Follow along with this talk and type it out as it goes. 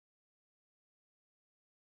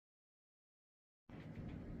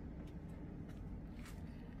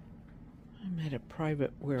at a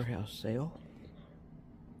private warehouse sale.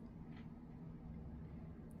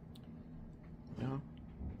 Now,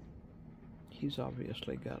 he's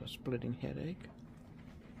obviously got a splitting headache.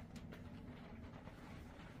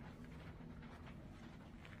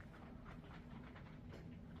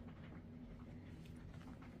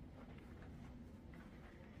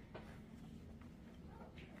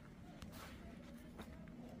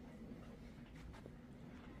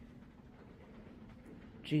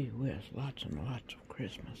 Gee whiz, lots and lots of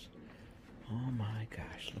Christmas. Oh my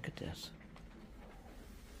gosh, look at this.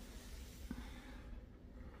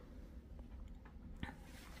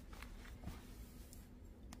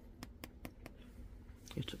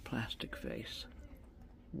 It's a plastic face.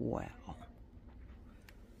 Wow.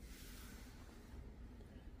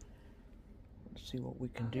 Let's see what we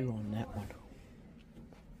can do on that one.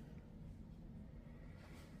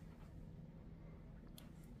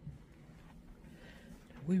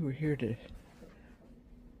 We were here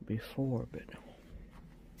before, but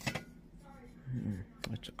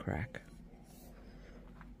that's a crack.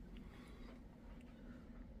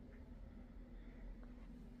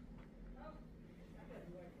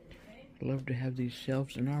 Love to have these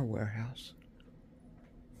shelves in our warehouse.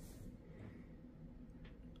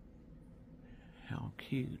 How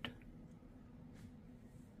cute.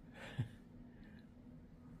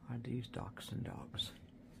 Are these dachshund dogs?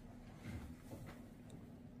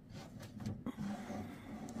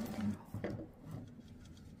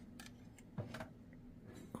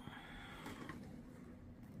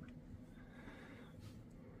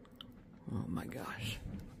 Oh my gosh.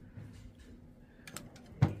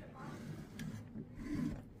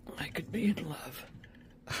 I could be in love.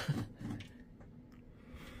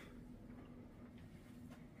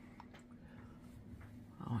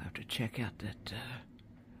 I'll have to check out that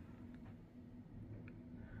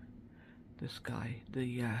this guy,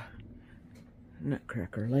 the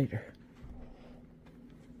Nutcracker, later.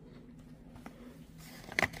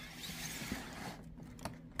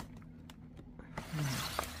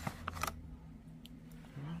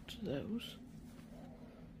 Lots of those.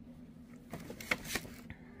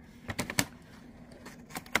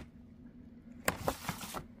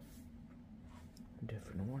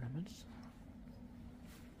 Different ornaments.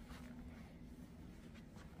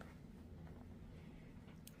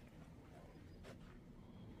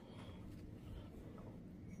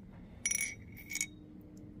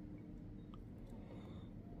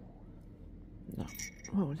 No.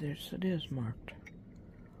 Oh, there's, it is marked.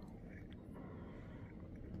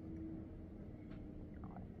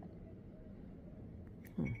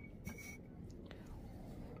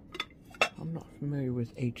 I'm not familiar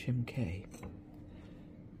with HMK.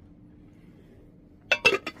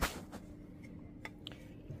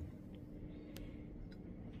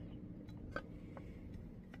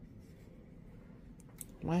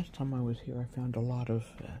 Last time I was here, I found a lot of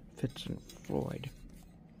Fitz and Floyd.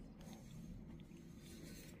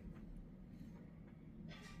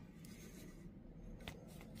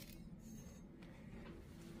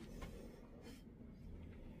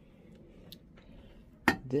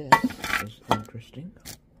 This is interesting.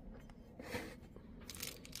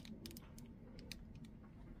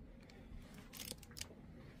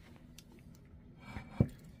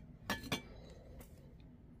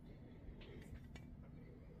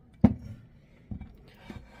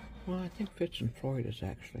 Well, I think Fitz and Floyd is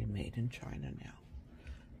actually made in China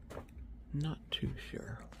now. Not too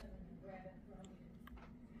sure.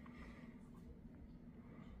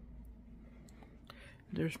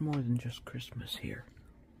 There's more than just Christmas here.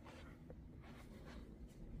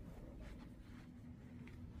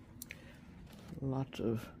 Lots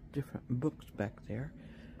of different books back there.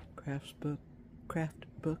 Craft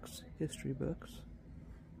books, history books.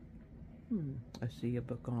 I see a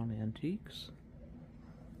book on antiques.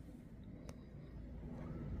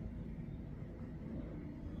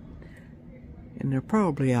 And they're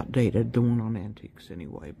probably outdated, the one on antiques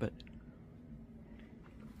anyway, but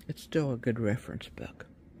it's still a good reference book.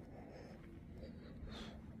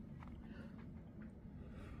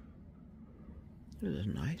 This is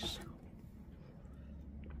nice.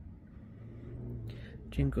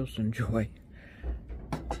 Jingles and Joy.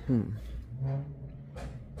 Another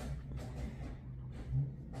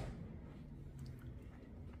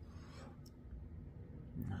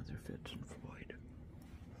Fitz and Floyd.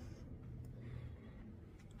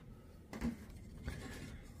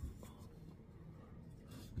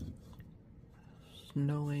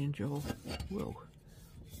 Snow Angel. Whoa.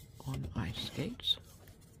 On ice skates.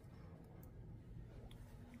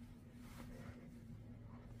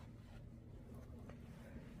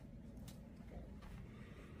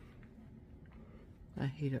 I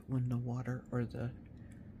hate it when the water or the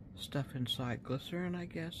stuff inside glycerin, I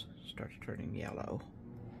guess, starts turning yellow.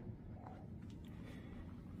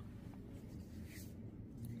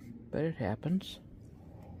 But it happens.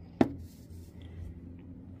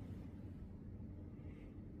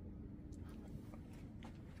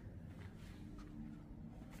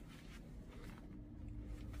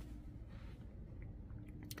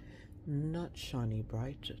 Not shiny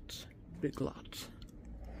brights, it's Big Lots.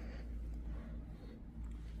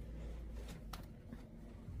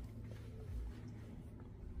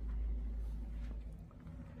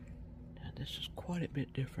 Now this is quite a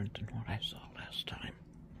bit different than what I saw last time.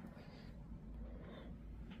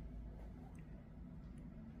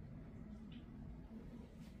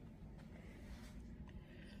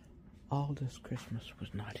 All this Christmas was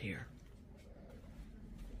not here.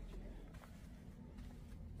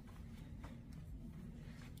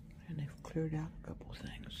 And they've cleared out a couple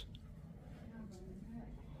things.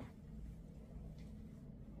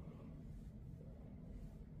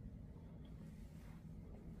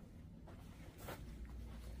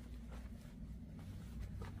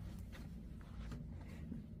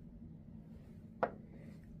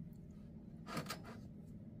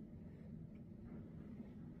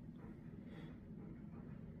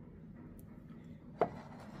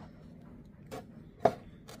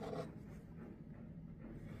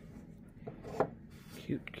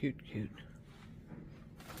 Cute, cute, cute.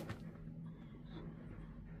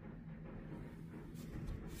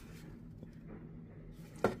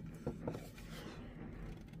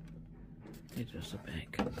 It's just a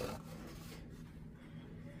bank. Oh,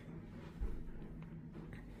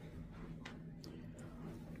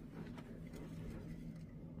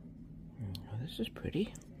 this is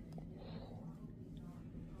pretty.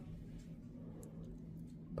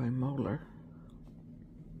 By Moeller.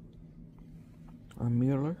 Or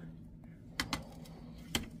Mueller.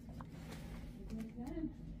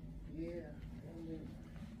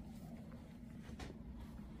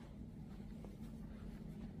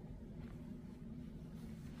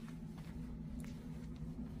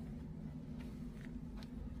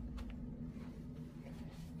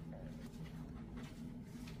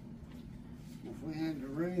 If we had the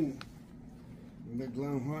room, big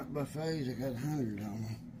long white buffets, I got 100 on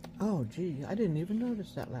them. Oh, gee, I didn't even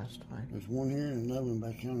notice that last time. There's one here and another one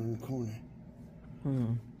back yonder in the corner.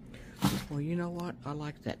 Well, you know what? I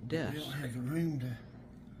like that desk. We don't have the room to...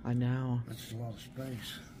 I know. That's a lot of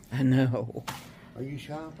space. I know. Are you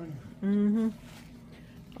shopping? Mm-hmm.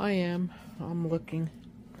 I am. I'm looking.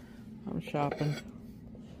 I'm shopping.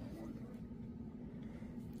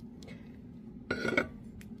 I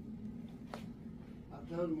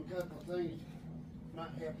told him a couple of things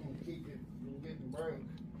might help him keep it from getting broke.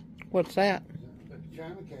 What's that? The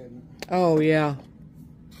china cabinet. Oh, yeah.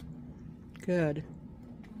 Good.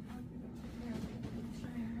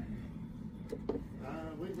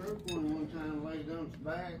 We broke one time, laid on its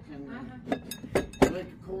back, and the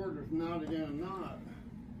electric cord was knotted in a knot.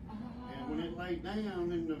 And when it laid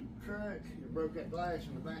down in the truck, it broke that glass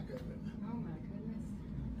in the back of it. Oh my goodness.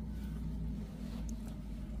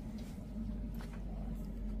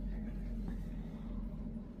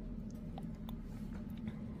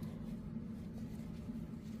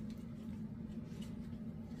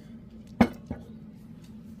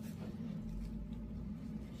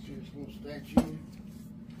 See this little statue?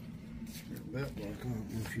 There's a belt lock on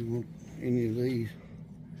it if you want any of these.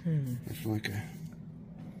 It's like a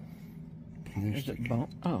Is plastic. it bone?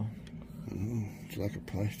 Oh. I don't know. It's like a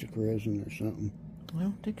plastic resin or something. I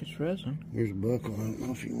don't think it's resin. Here's a buckle. I don't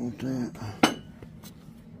know if you want that.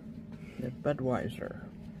 The Budweiser.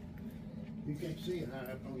 You can't see it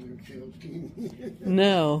high up on your shelves, can you?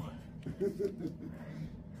 No.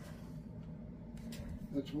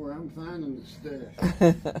 That's where I'm finding the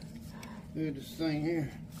stuff. Look at this thing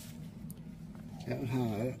here. That was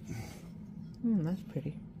high up. That's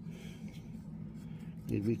pretty.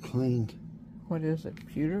 It'd be cleaned. What is it?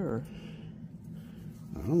 Pewter or?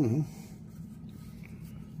 I don't know.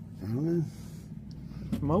 I don't know.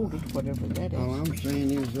 Molded, whatever that is. All I'm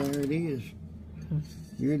saying is there it is.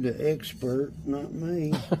 You're the expert, not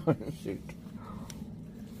me. Shoot.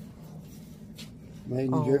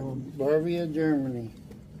 Made in Bavaria, Germany.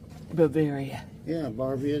 Bavaria. Yeah,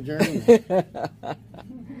 Bavaria, Germany.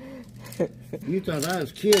 You thought I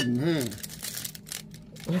was kidding, huh?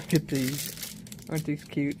 Look at these. Aren't these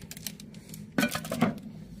cute?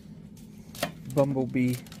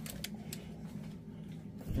 Bumblebee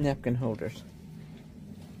napkin holders.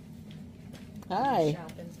 Hi.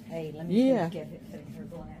 Shopping. Hey, let me Yeah. get it for her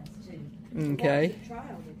glass too. Okay. Watch the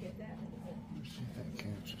trial to get that. Let's see if that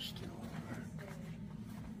couch is still over.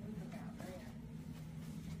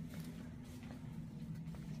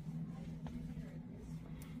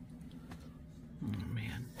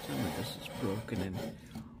 broken, and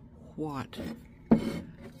what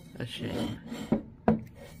a shame.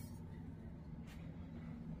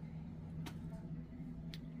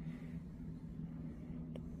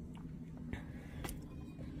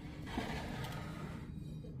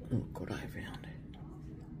 Look what I found.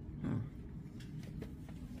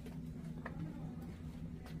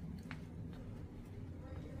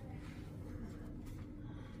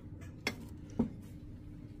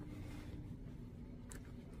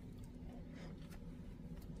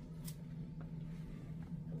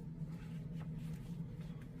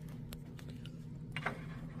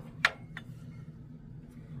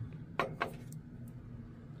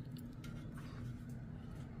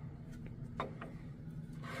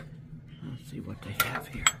 Let's see what they have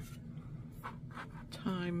here.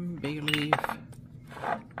 Thyme, bay leaf,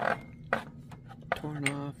 torn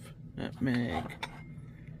off, nutmeg,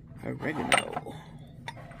 oregano.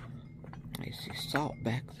 I see salt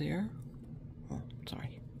back there. Oh,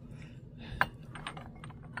 sorry.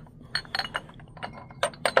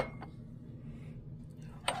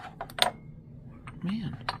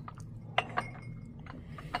 Man.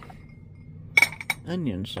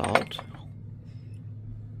 Onion salt.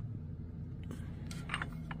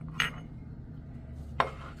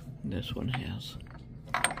 This one has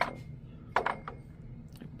a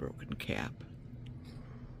broken cap.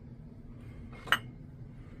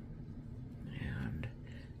 And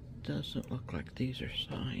doesn't look like these are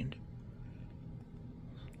signed.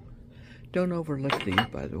 Don't overlook these,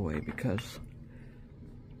 by the way, because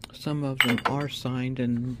some of them are signed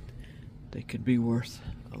and they could be worth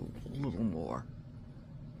a little more.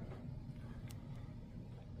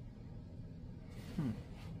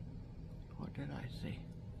 What did I see?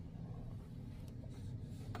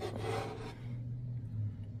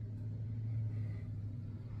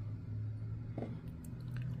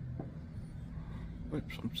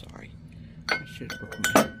 Oops, I'm sorry. I should have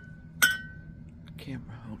put my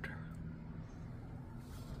camera holder.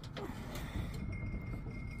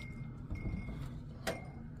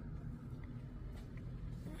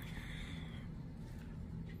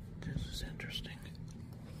 This is interesting.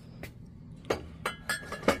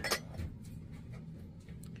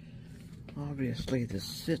 Obviously, this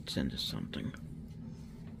sits into something.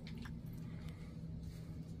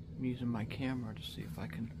 I'm using my camera to see if I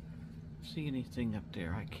can see anything up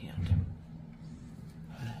there. I can't.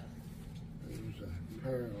 There's a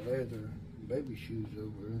pair of leather baby shoes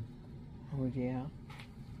over there. Oh, yeah.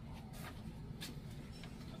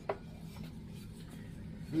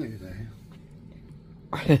 Look at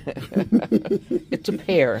that. It's a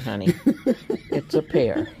pair, honey. It's a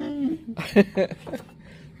pair.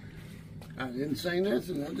 I didn't say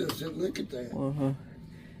nothing. I just said, look at that. Uh-huh.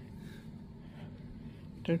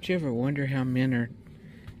 Don't you ever wonder how men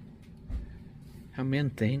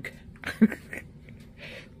think?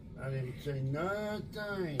 I didn't say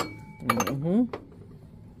nothing. Mm-hmm.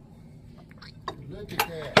 Look at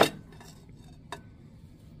that.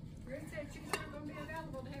 Ruth said she's not going to be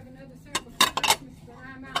available to have another service for Christmas, but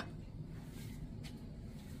I'm out.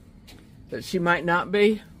 That she might not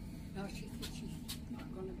be? No, she said she's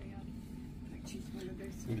not going to be out. Like she's going to do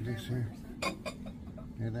Look at this here.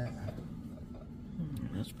 Look at that.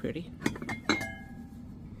 That's pretty.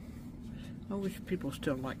 I wish people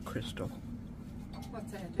still like crystal.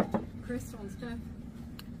 What's that? Crystal and stuff?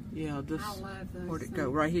 Yeah, this. I love those Where'd it things. go?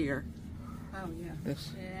 Right here. Oh, yeah.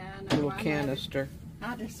 This Yeah, I know. little I love it. canister.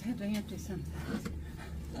 I just have to empty sometimes.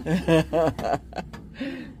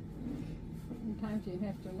 Sometimes you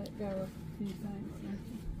have to let go of a few things, don't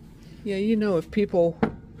you? Yeah, you know, if people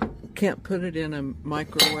can't put it in a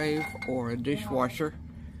microwave or a dishwasher,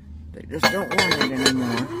 they just don't want it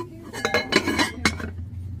anymore.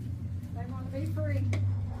 They want to be free.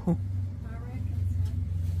 I reckon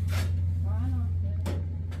so. Why not?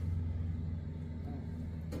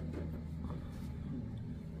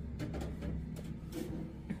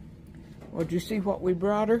 Well, did you see what we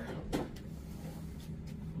brought her?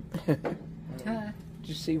 Huh? Did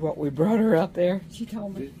you see what we brought her out there? She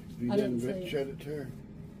told me. Have you I didn't done see it. showed it to her?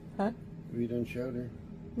 Huh? Have you done showed her?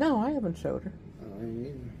 No, I haven't showed her. I ain't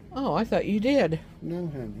either. Oh, I thought you did. No,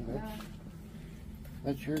 honey.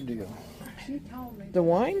 That's your deal. She told me. The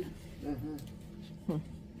wine? Uh-huh.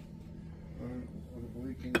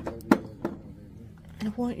 We can go together.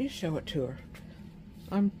 Whatever. Why don't you show it to her?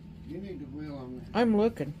 You need the wheel on that. I'm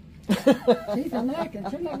looking. She's a looking.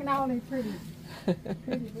 She's looking all these pretty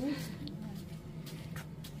boots.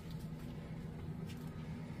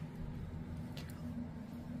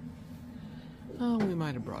 Oh, we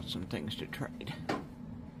might have brought some things to trade.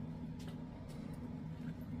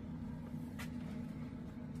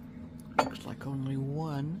 Looks like only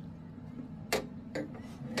one.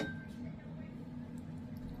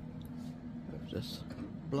 this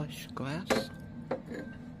blush glass.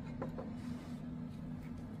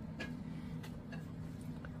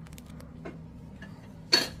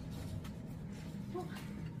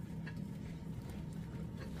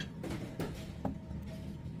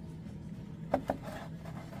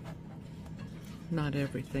 Not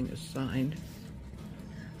everything is signed.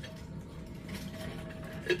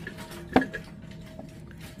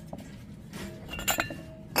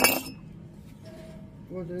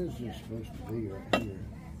 What is this supposed to be right here?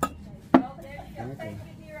 Okay.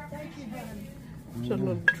 It's a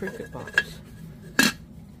little trinket box.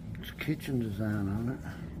 It's kitchen design on it.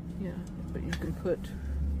 Yeah, but you could put,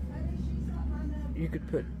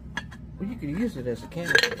 well, you could use it as a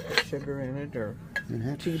canister, put sugar in it, or It'd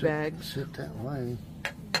have tea to bags. sit that way.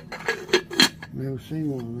 Never seen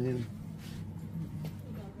one of them.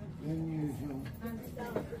 Unusual.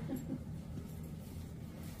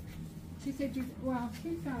 She said she's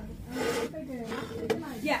got it. They do.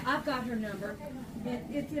 Yeah, I've got her number.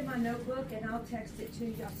 It's in my notebook, and I'll text it to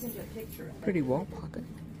you. I'll send you a picture of it. Pretty wall pocket.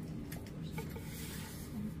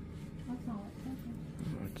 That's all it says.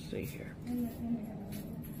 Let's see here. Oh,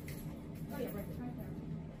 yeah, right there.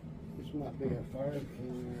 This might be a fire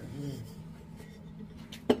king right here.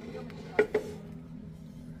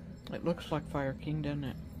 It looks like Fire King, doesn't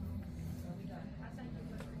it?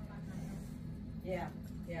 Yeah,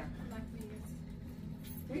 yeah,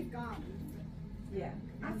 We've got them. yeah.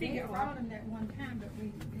 I think it brought them that one time, but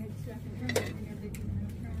we had stuff in her and everything in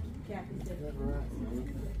the trash. Kathy said, Is that right?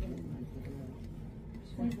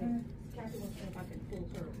 Kathy wants to know if I can pull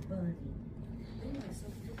her bunny.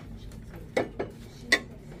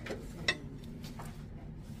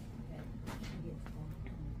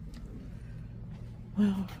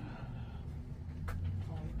 Well,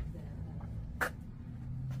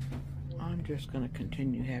 I'm just going to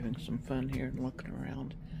continue having some fun here and looking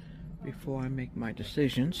around before I make my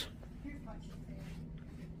decisions.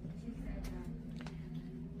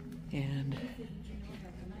 And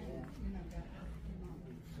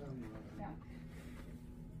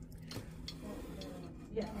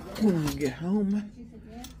when we get home,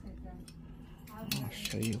 I'll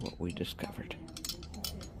show you what we discovered.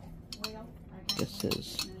 This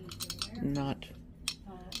is not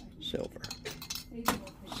silver.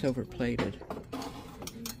 Silver plated,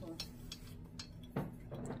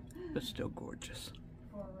 but still gorgeous.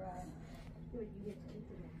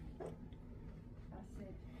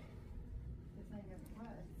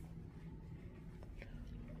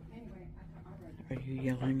 Are you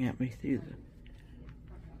yelling at me through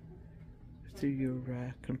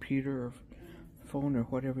your computer or phone or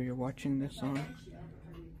whatever you're watching this on?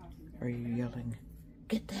 Are you yelling,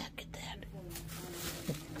 "Get that, get that"?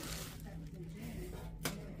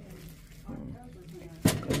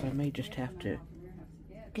 Because I may just have to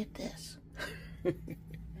get this.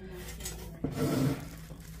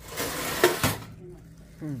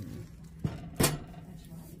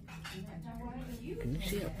 Can you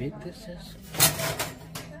see how big this is?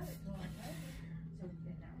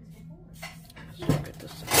 Let's look at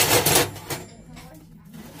this.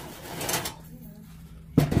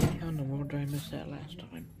 How in the world did I miss that last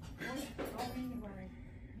time?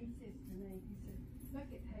 Look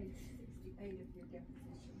at page 68 of your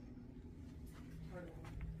deposition.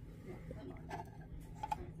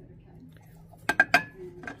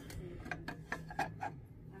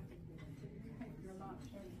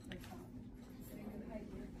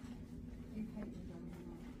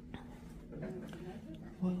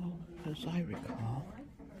 Well, as I recall,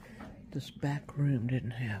 this back room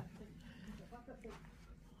didn't have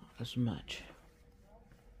as much.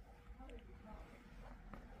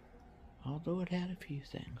 Although it had a few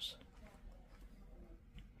things.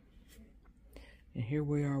 And here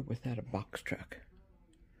we are without a box truck.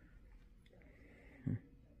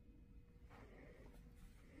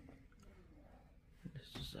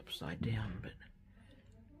 This is upside down, but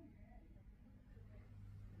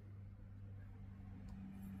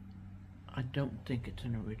I don't think it's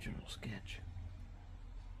an original sketch.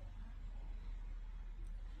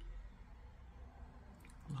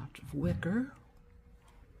 Lots of wicker.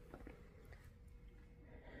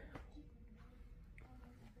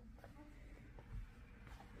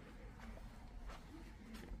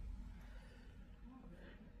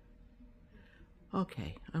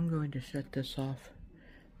 Okay, I'm going to shut this off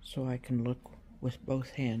so I can look with both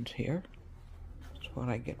hands here. That's what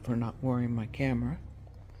I get for not wearing my camera.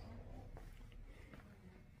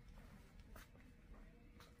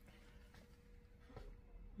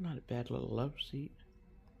 Not a bad little love seat.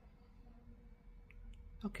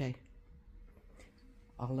 Okay,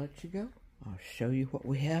 I'll let you go. I'll show you what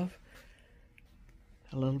we have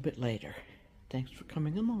a little bit later. Thanks for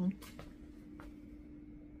coming along.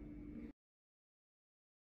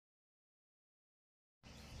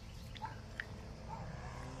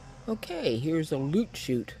 Okay, here's a loot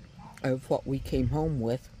chute of what we came home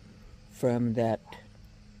with from that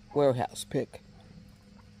warehouse pick.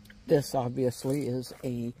 This obviously is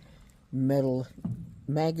a metal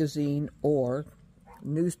magazine or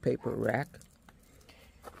newspaper rack,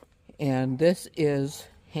 and this is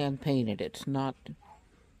hand painted. It's not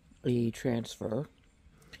a transfer.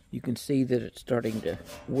 You can see that it's starting to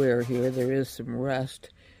wear here. There is some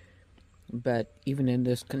rust, but even in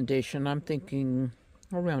this condition, I'm thinking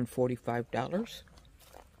around $45.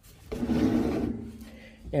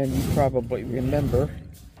 And you probably remember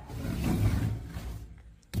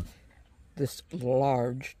this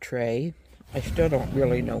large tray. I still don't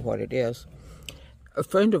really know what it is. A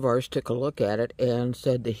friend of ours took a look at it and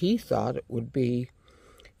said that he thought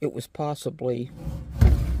it was possibly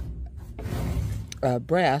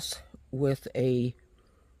brass with a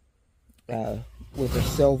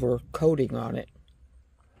silver coating on it.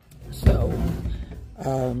 So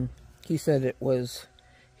he said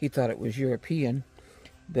he thought it was European,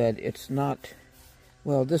 but it's not.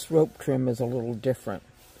 Well, this rope trim is a little different,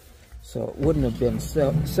 so it wouldn't have been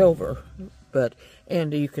silver,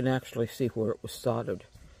 and you can actually see where it was soldered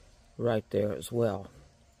right there as well.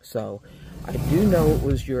 So I do know it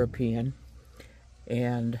was European,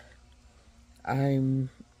 and I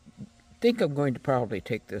think I'm going to probably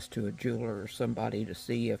take this to a jeweler or somebody to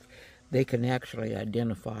see if they can actually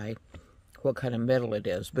identify what kind of metal it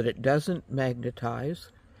is. But it doesn't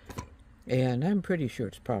magnetize, and I'm pretty sure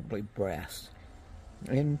it's probably brass,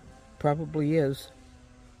 and probably is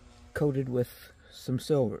coated with some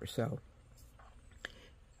silver. So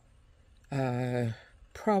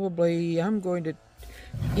probably I'm going to,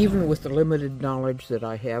 even with the limited knowledge that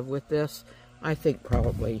I have with this, I think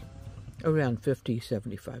probably around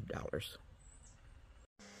 $50–75.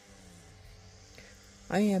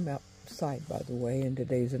 I am outside, by the way, and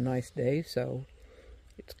today's a nice day, so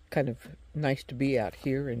it's kind of nice to be out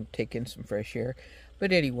here and take in some fresh air.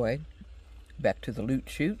 But anyway, back to the loot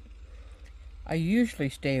chute. I usually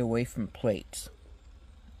stay away from plates,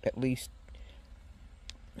 at least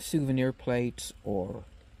souvenir plates or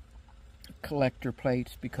collector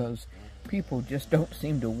plates, because people just don't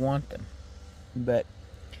seem to want them. But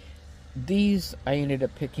these I ended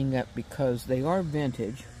up picking up because they are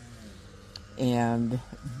vintage, and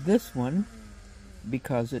this one,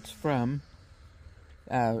 because it's from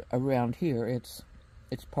around here, it's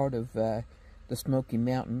part of the Smoky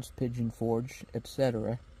Mountains, Pigeon Forge,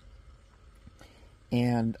 etc.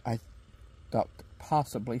 And I thought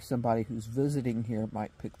possibly somebody who's visiting here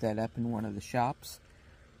might pick that up in one of the shops.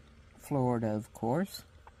 Florida, of course,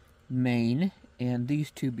 Maine, and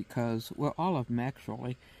these two because, well, all of them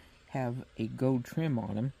actually have a gold trim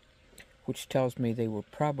on them, which tells me they were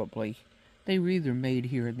either made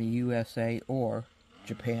here in the USA or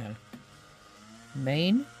Japan.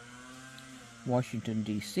 Maine, Washington,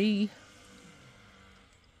 D.C.,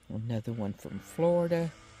 another one from Florida,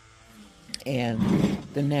 and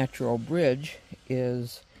the Natural Bridge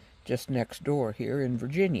is just next door here in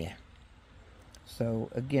Virginia. So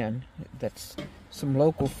again, that's some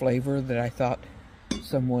local flavor that I thought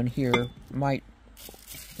someone here might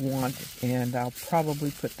want, and I'll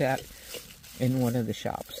probably put that in one of the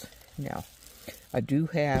shops. Now, I do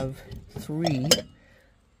have 3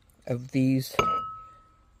 of these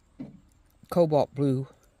cobalt blue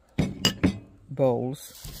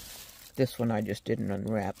bowls. This one I just didn't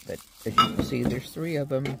unwrap, but as you can see, there's 3 of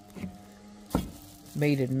them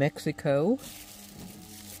made in Mexico.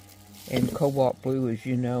 And cobalt blue, as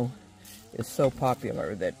you know, is so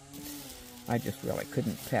popular that I just really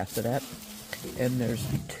couldn't pass it up. And there's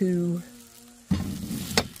 2.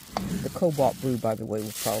 The cobalt blue, by the way,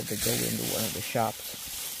 will probably go into one of the shops.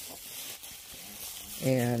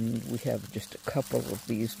 And we have just a couple of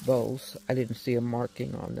these bowls. I didn't see a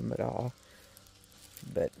marking on them at all,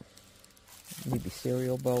 but maybe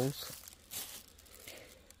cereal bowls.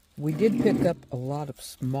 We did pick up a lot of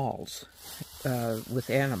smalls with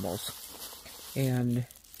animals, and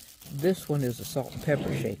this one is a salt and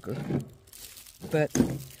pepper shaker, but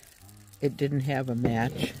it didn't have a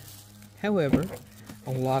match. However,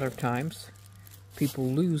 a lot of times people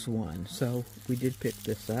lose one, so we did pick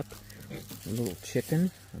this up. A little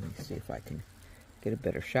chicken. Let me see if I can get a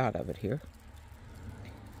better shot of it here.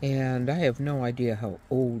 And I have no idea how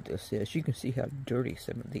old this is. You can see how dirty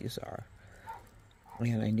some of these are.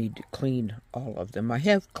 And I need to clean all of them. I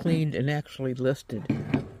have cleaned and actually listed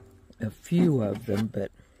a few of them,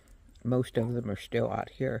 but most of them are still out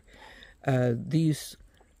here. These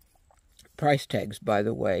price tags, by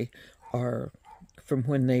the way, are from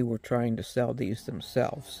when they were trying to sell these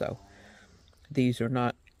themselves. So these are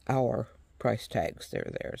not our price tags,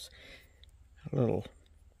 they're theirs. A little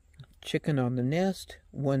chicken on the nest,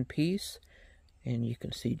 one piece, and you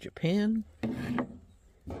can see Japan.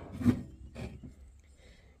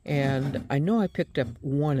 And I know I picked up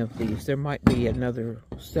one of these. There might be another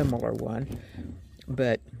similar one,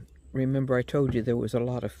 but remember I told you there was a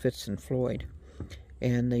lot of Fitz and Floyd,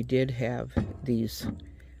 and they did have these,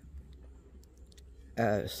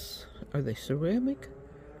 are they ceramic?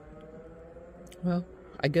 Well,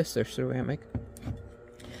 I guess they're ceramic.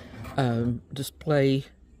 Display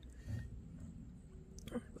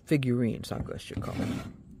figurines, I guess you call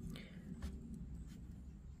them,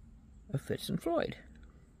 of Fitz and Floyd.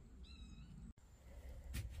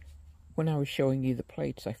 When I was showing you the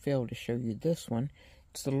plates, I failed to show you this one.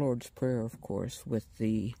 It's the Lord's Prayer, of course, with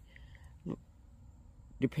the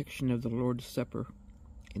depiction of the Lord's Supper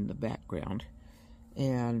in the background.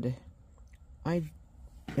 And I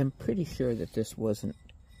am pretty sure that this wasn't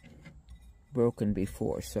broken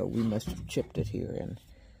before, so we must have chipped it here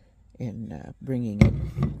in bringing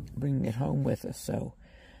it home with us. So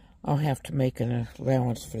I'll have to make an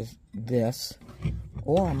allowance for this,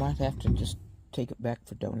 or I might have to just take it back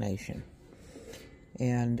for donation.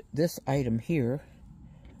 And this item here,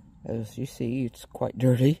 as you see, it's quite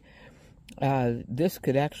dirty. This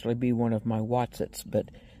could actually be one of my Watsits, but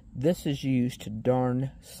this is used to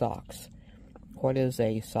darn socks. What is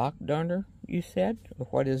a sock darner, you said? Or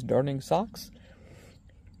what is darning socks?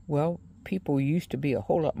 Well, people used to be a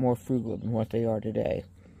whole lot more frugal than what they are today.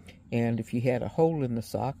 And if you had a hole in the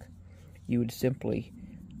sock, you would simply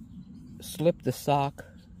slip the sock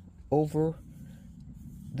over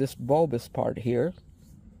this bulbous part here,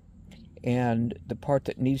 and the part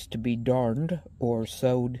that needs to be darned or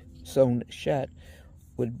sewn shut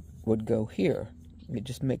would go here. It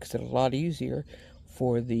just makes it a lot easier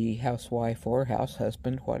for the housewife or house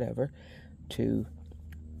husband, whatever, to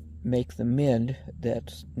make the mend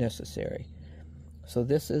that's necessary. So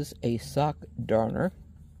this is a sock darner.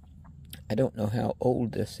 I don't know how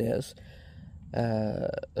old this is.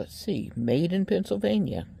 Let's see, made in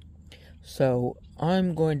Pennsylvania. So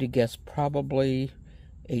I'm going to guess probably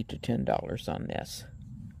 $8 to $10 on this.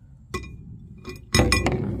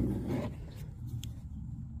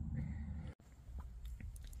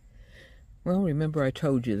 Well, remember I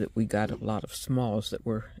told you that we got a lot of smalls that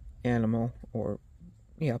were animal or,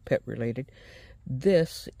 pet related.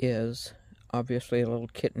 This is obviously a little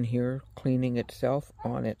kitten here cleaning itself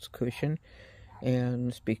on its cushion.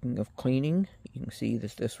 And speaking of cleaning, you can see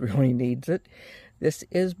that this really needs it. This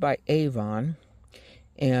is by Avon,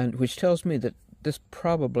 and which tells me that this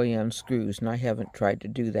probably unscrews, and I haven't tried to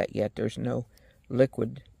do that yet. There's no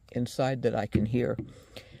liquid inside that I can hear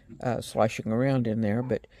sloshing around in there,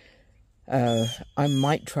 but I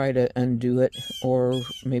might try to undo it, or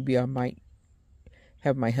maybe I might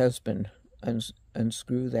have my husband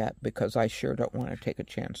unscrew that, because I sure don't want to take a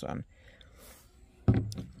chance on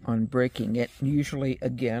breaking it. Usually,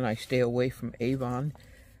 again, I stay away from Avon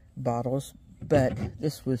bottles, but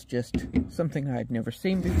this was just something I'd never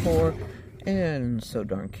seen before, and so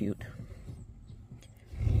darn cute.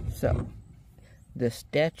 So, this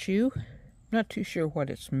statue, not too sure what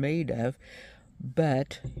it's made of,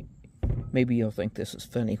 but maybe you'll think this is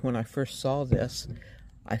funny. When I first saw this,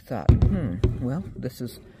 I thought, well, this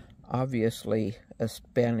is obviously a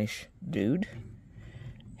Spanish dude.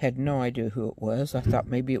 Had no idea who it was. I thought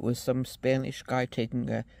maybe it was some Spanish guy taking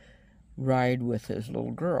a ride with his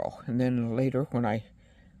little girl. And then later, when I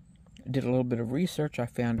did a little bit of research, I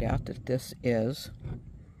found out that this is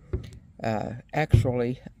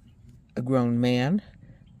actually a grown man,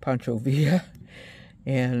 Pancho Villa,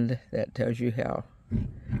 and that tells you how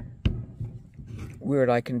weird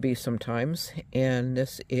I can be sometimes. And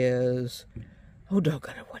this is, oh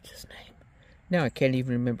doggone it, what's his name? Now I can't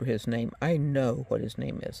even remember his name. I know what his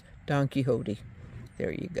name is. Don Quixote.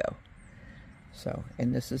 There you go. So,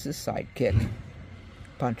 and this is his sidekick,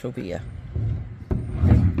 Pancho Villa.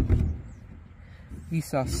 You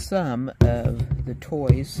saw some of the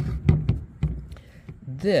toys.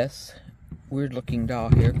 This weird-looking doll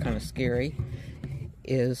here, kind of scary,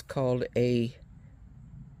 is called a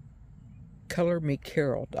Color Me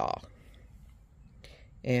Carol doll.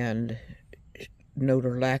 And note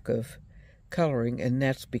her lack of coloring, and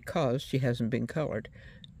that's because she hasn't been colored.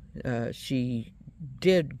 She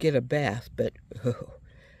did get a bath, but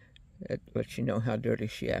that lets you know how dirty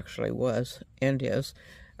she actually was and is.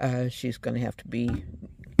 She's going to have to be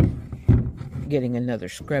getting another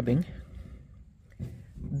scrubbing.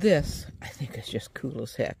 This, I think, is just cool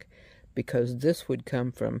as heck, because this would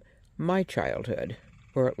come from my childhood.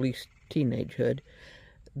 or at least teenagehood.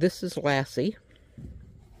 This is Lassie.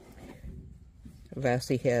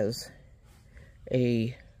 Lassie has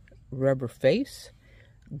a rubber face,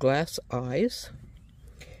 glass eyes,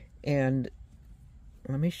 and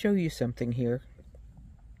let me show you something here.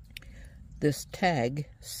 This tag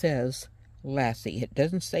says Lassie. It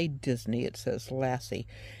doesn't say Disney, it says Lassie.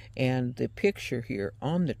 And the picture here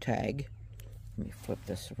on the tag, let me flip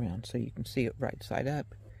this around so you can see it right side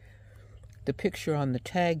up. The picture on the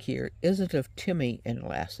tag here isn't of Timmy and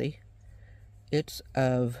Lassie. It's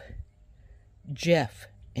of Jeff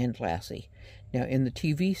and Lassie. Now, in the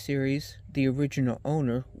TV series, the original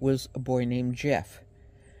owner was a boy named Jeff.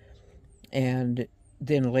 And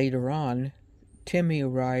then later on, Timmy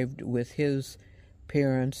arrived with his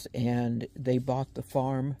parents, and they bought the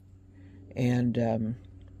farm, and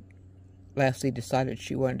Lassie decided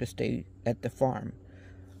she wanted to stay at the farm.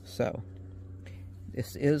 So,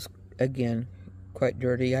 this is, again, quite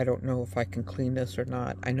dirty. I don't know if I can clean this or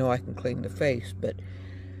not. I know I can clean the face, but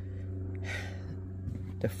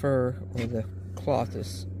the fur or the cloth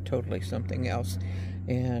is totally something else.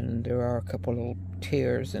 And there are a couple little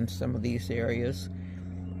tears in some of these areas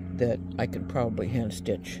that I could probably hand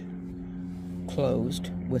stitch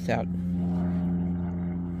closed without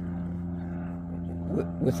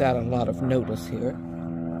a lot of notice here.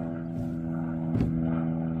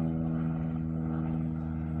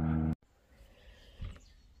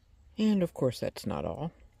 And of course that's not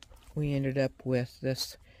all. We ended up with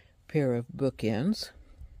this pair of bookends.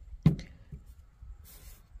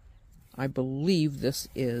 I believe this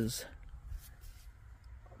is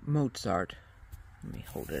Mozart. Let me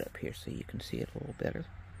hold it up here so you can see it a little better.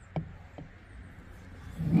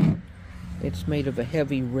 It's made of a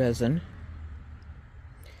heavy resin.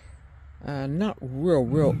 Not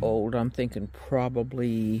real old. I'm thinking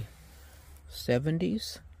probably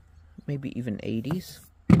 70s, maybe even 80s.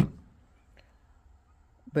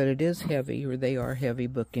 But it is heavy, or they are heavy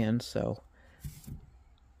bookends, so.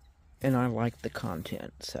 And I like the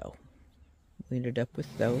content, so we ended up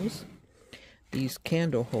with those. These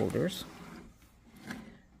candle holders.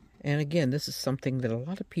 And again, this is something that a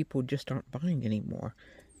lot of people just aren't buying anymore,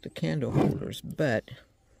 the candle holders. But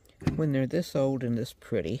when they're this old and this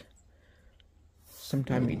pretty,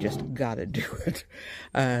 sometimes you just gotta do it.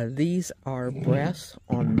 These are brass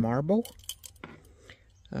on marble.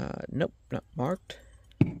 Nope, not marked.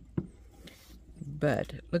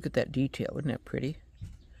 But look at that detail, isn't that pretty?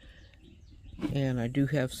 And I do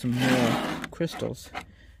have some more crystals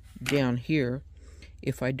down here.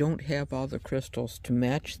 If I don't have all the crystals to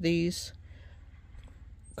match these,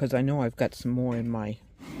 because I know I've got some more in my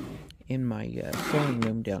sewing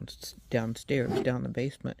room downstairs, down the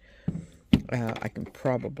basement, I can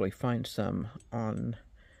probably find some on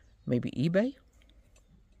maybe eBay.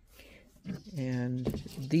 And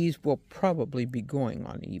these will probably be going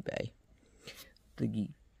on eBay. The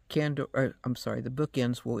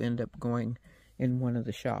bookends will end up going in one of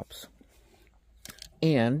the shops.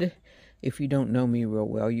 And if you don't know me real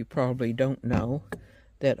well, you probably don't know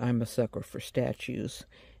that I'm a sucker for statues.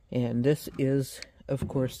 And this is, of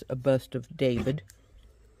course, a bust of David.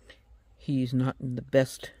 He's not in the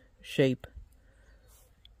best shape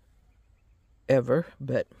ever,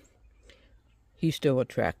 but he's still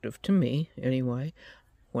attractive to me, anyway.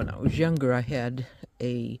 When I was younger, I had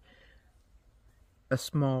a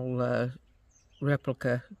small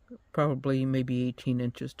replica, probably maybe 18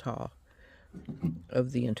 inches tall,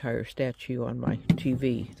 of the entire statue on my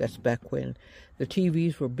TV. That's back when the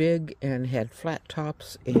TVs were big and had flat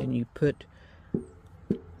tops, and you put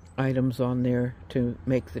items on there to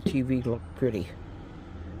make the TV look pretty.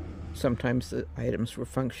 Sometimes the items were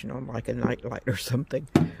functional, like a nightlight or something.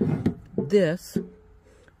 This,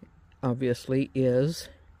 obviously, is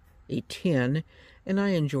a tin, and I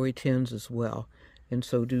enjoy tins as well, and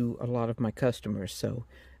so do a lot of my customers. So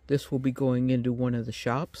this will be going into one of the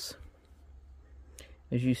shops.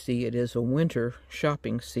 As you see, it is a winter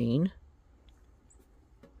shopping scene,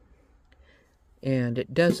 and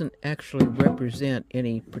it doesn't actually represent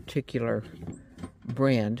any particular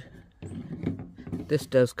brand. This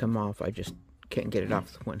does come off, I just can't get it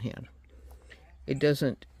off with one hand. It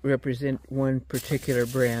doesn't represent one particular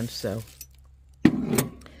brand, so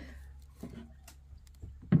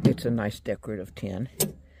it's a nice decorative tin.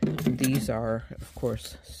 These are, of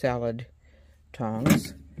course, salad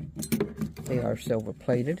tongs. They are silver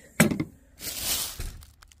plated,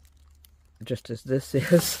 just as this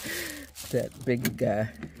is, that big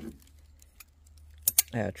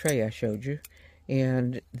tray I showed you.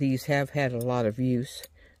 And these have had a lot of use.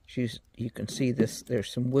 You can see this,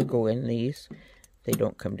 there's some wiggle in these. They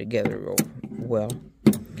don't come together real well.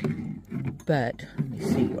 But, let me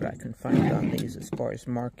see what I can find on these as far as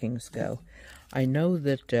markings go. I know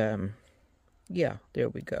that, yeah, there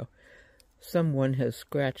we go. Someone has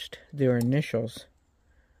scratched their initials.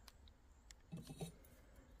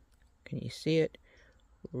 Can you see it?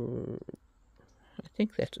 I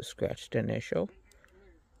think that's a scratched initial.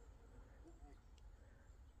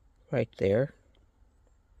 Right there.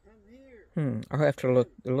 I'll have to look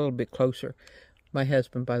a little bit closer. My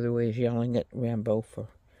husband, by the way, is yelling at Rambo for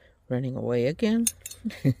running away again.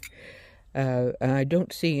 I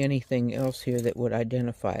don't see anything else here that would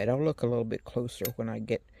identify it. I'll look a little bit closer when I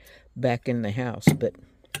get back in the house, but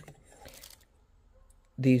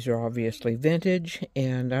these are obviously vintage,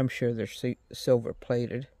 and I'm sure they're silver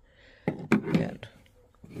plated.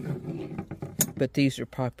 But these are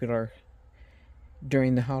popular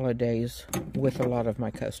during the holidays with a lot of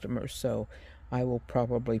my customers, so I will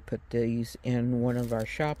probably put these in one of our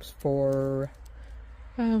shops for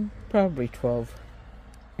probably $12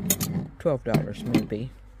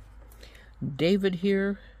 maybe. David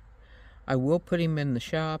here, I will put him in the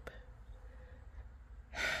shop.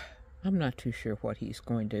 I'm not too sure what he's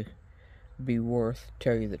going to be worth, to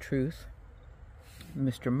tell you the truth.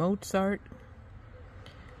 Mr. Mozart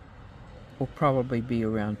will probably be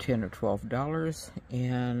around $10 or $12,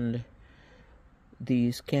 and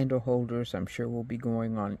these candle holders I'm sure will be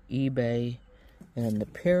going on eBay, and the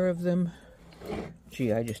pair of them,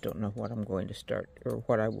 gee, I just don't know what I'm going to start, or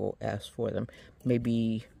what I will ask for them.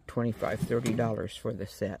 Maybe $25, $30 for the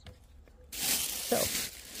set. So,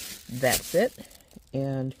 that's it.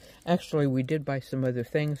 And actually, we did buy some other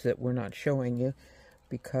things that we're not showing you,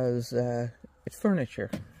 because it's furniture,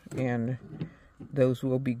 and those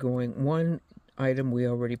will be going. One item we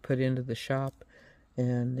already put into the shop,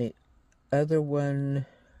 and the other one,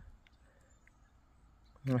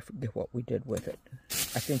 I forget what we did with it.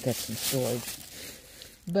 I think that's some storage.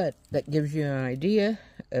 But that gives you an idea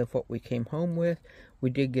of what we came home with. We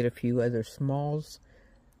did get a few other smalls,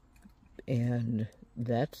 and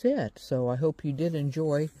that's it. So I hope you did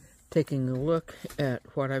enjoy taking a look at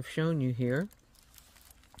what I've shown you here.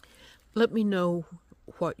 Let me know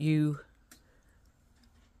what you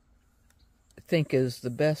think is the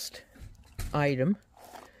best item.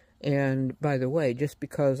 And by the way, just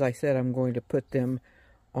because I said I'm going to put them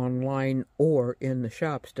online or in the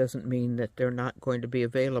shops doesn't mean that they're not going to be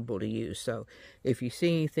available to you. So if you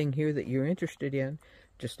see anything here that you're interested in,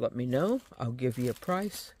 just let me know. I'll give you a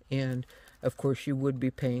price, and of course you would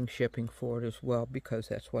be paying shipping for it as well, because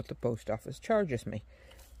that's what the post office charges me.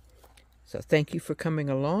 So thank you for coming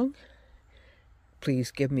along.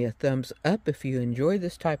 Please give me a thumbs up if you enjoy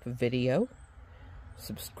this type of video.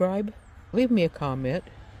 Subscribe, leave me a comment,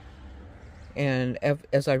 and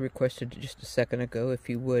as I requested just a second ago, if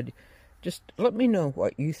you would, just let me know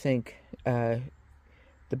what you think the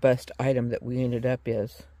best item that we ended up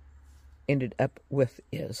with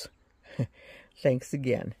is. Thanks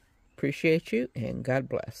again. Appreciate you, and God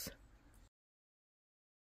bless.